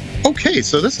it's like, okay,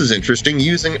 so this is interesting,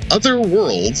 using other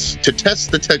worlds to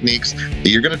test the techniques that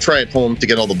you're going to try at home to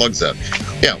get all the bugs out.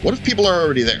 Yeah, what if people are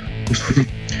already there?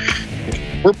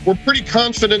 We're pretty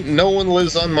confident no one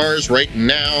lives on Mars right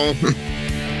now.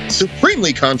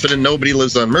 Supremely confident nobody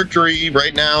lives on Mercury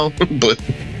right now. But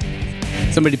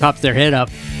somebody pops their head up.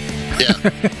 Yeah.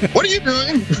 What are you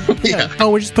doing? Yeah.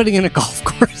 Oh, we're just putting in a golf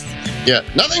course. Yeah,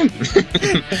 nothing.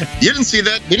 You didn't see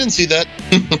that. We didn't see that.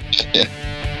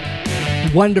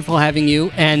 Wonderful having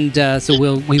you, and so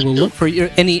we will look for your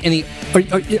any.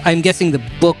 I'm guessing the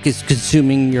book is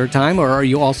consuming your time, or are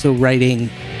you also writing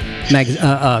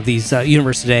these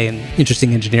Universe Today and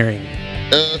Interesting Engineering?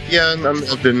 Yeah,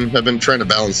 I've been trying to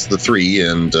balance the three,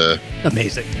 and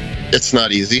Amazing. It's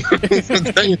not easy.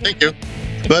 Thank you.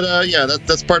 But yeah,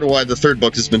 that's part of why the third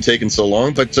book has been taking so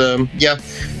long. But yeah,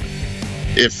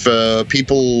 if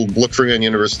people look for me on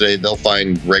Universe Today, they'll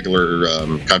find regular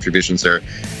contributions there.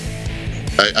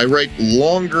 I write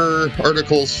longer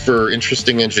articles for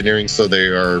Interesting Engineering, so they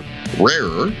are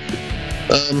rarer.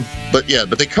 But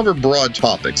they cover broad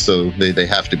topics, so they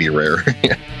have to be rare.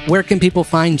 Where can people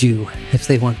find you if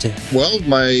they want to? Well,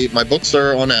 my books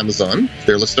are on Amazon.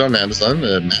 They're listed on Amazon.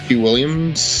 Matthew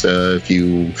Williams, if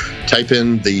you type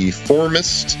in the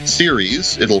Formist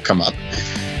series, it'll come up.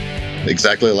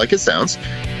 Exactly like it sounds.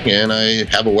 And I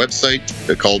have a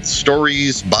website called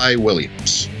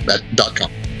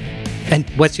storiesbywilliams.com. And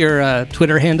what's your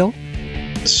Twitter handle?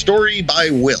 Story by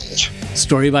Will.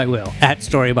 Story by Will. At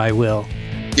Story by Will.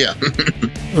 Yeah.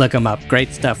 Look them up.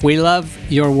 Great stuff. We love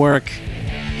your work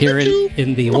here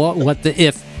in the What the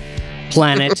If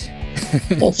planet.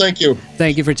 Well, thank you.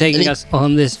 Thank you for taking us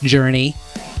on this journey.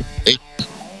 Hey.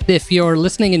 If you're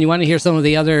listening and you want to hear some of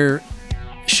the other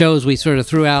shows we sort of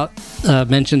threw out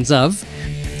mentions of,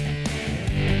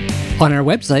 on our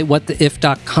website,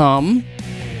 whattheif.com,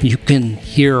 you can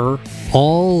hear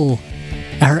all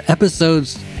our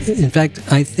episodes. In fact,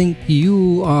 I think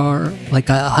you are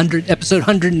like episode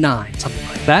 109, something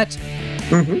like that.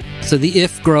 Mm-hmm. So the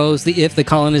if grows, the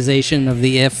colonization of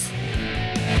the if,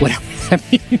 whatever that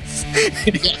means,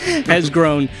 has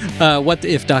grown.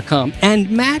 Whattheif.com.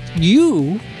 And Matt,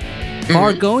 you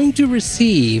are going to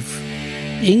receive,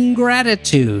 in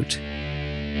gratitude,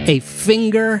 a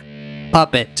finger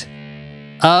puppet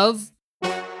of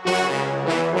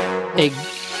a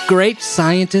great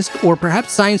scientist or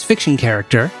perhaps science fiction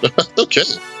character. Okay.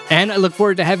 And I look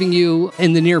forward to having you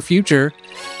in the near future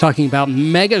talking about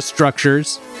mega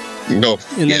structures. No.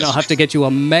 And then I'll have to get you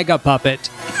a mega puppet.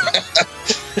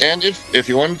 And if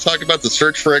you want to talk about the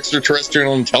search for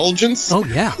extraterrestrial intelligence. Oh,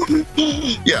 yeah.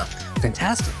 Yeah.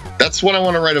 Fantastic. That's what I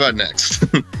want to write about next.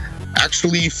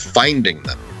 Actually finding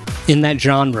them. In that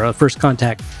genre, First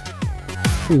Contact,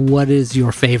 what is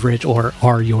your favorite or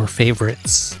are your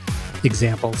favorites?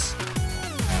 Examples?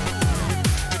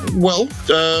 Well,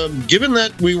 given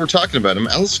that we were talking about him,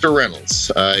 Alistair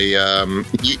Reynolds,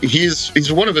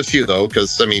 he's one of a few though,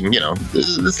 because I mean,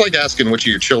 it's like asking which of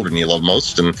your children you love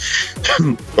most, and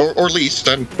or least.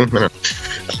 Hard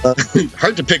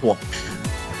to pick one.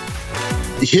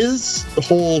 His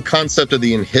whole concept of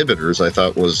the inhibitors, I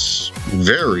thought, was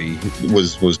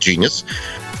genius,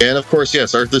 and of course,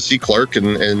 yes, Arthur C. Clarke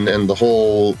and the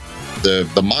whole.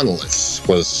 The monoliths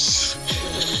was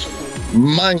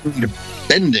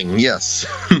mind-bending, yes.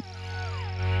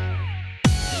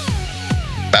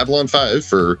 Babylon 5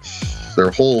 for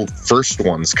their whole first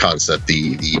one's concept,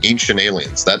 the ancient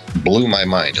aliens, that blew my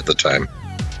mind at the time.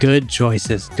 Good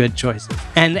choices.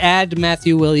 And add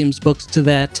Matthew Williams books to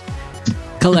that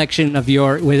collection of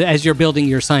as you're building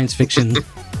your science fiction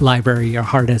library, your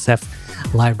hard SF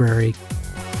library.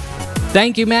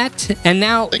 Thank you, Matt. And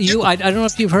now I don't know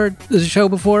if you've heard the show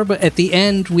before, but at the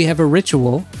end we have a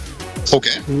ritual.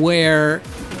 Okay. Where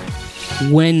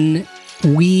when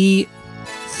we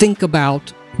think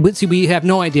about, we have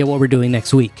no idea what we're doing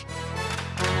next week.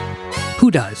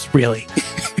 Who does, really?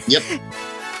 Yep.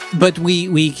 But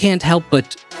we can't help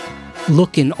but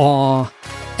look in awe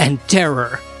and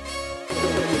terror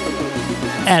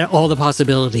at all the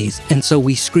possibilities. And so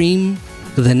we scream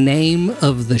the name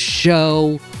of the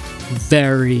show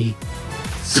very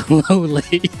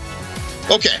slowly.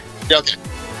 Okay. Yep.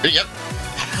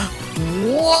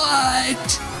 What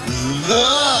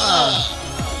the